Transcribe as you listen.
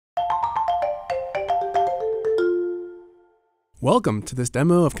Welcome to this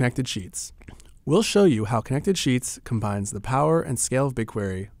demo of Connected Sheets. We'll show you how Connected Sheets combines the power and scale of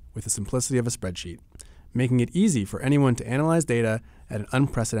BigQuery with the simplicity of a spreadsheet, making it easy for anyone to analyze data at an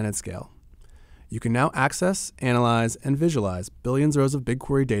unprecedented scale. You can now access, analyze, and visualize billions of rows of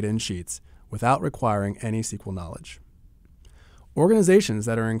BigQuery data in Sheets without requiring any SQL knowledge. Organizations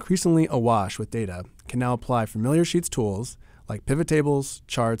that are increasingly awash with data can now apply familiar Sheets tools like pivot tables,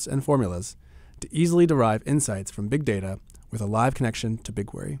 charts, and formulas to easily derive insights from big data with a live connection to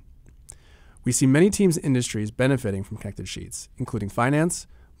BigQuery. We see many teams and industries benefiting from Connected Sheets, including finance,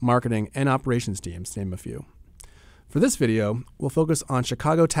 marketing, and operations teams, to name a few. For this video, we'll focus on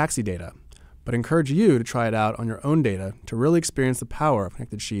Chicago taxi data, but encourage you to try it out on your own data to really experience the power of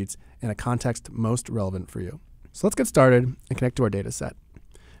Connected Sheets in a context most relevant for you. So let's get started and connect to our data set.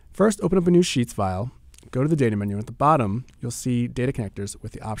 First, open up a new Sheets file, go to the data menu, and at the bottom, you'll see data connectors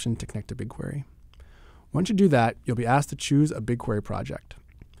with the option to connect to BigQuery. Once you do that, you'll be asked to choose a BigQuery project.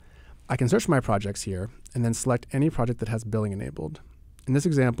 I can search my projects here and then select any project that has billing enabled. In this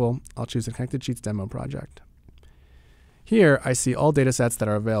example, I'll choose the Connected Sheets demo project. Here, I see all data sets that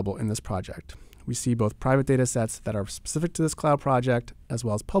are available in this project. We see both private data sets that are specific to this cloud project, as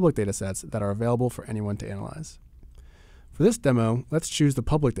well as public data sets that are available for anyone to analyze. For this demo, let's choose the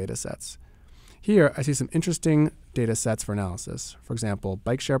public data sets. Here, I see some interesting data sets for analysis. For example,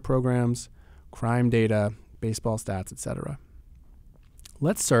 bike share programs, crime data, baseball stats, etc.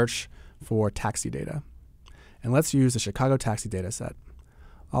 Let's search for taxi data. And let's use the Chicago taxi data set.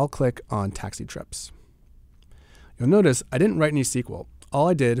 I'll click on taxi trips. You'll notice I didn't write any SQL. All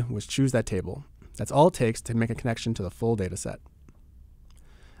I did was choose that table. That's all it takes to make a connection to the full data set.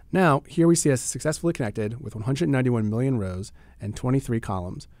 Now, here we see us successfully connected with 191 million rows and 23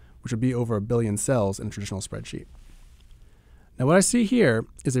 columns, which would be over 1 billion cells in a traditional spreadsheet. Now what I see here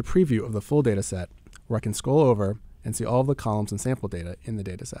is a preview of the full data set where I can scroll over and see all of the columns and sample data in the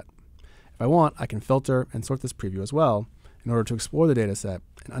data set. If I want, I can filter and sort this preview as well in order to explore the data set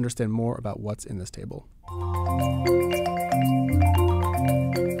and understand more about what's in this table.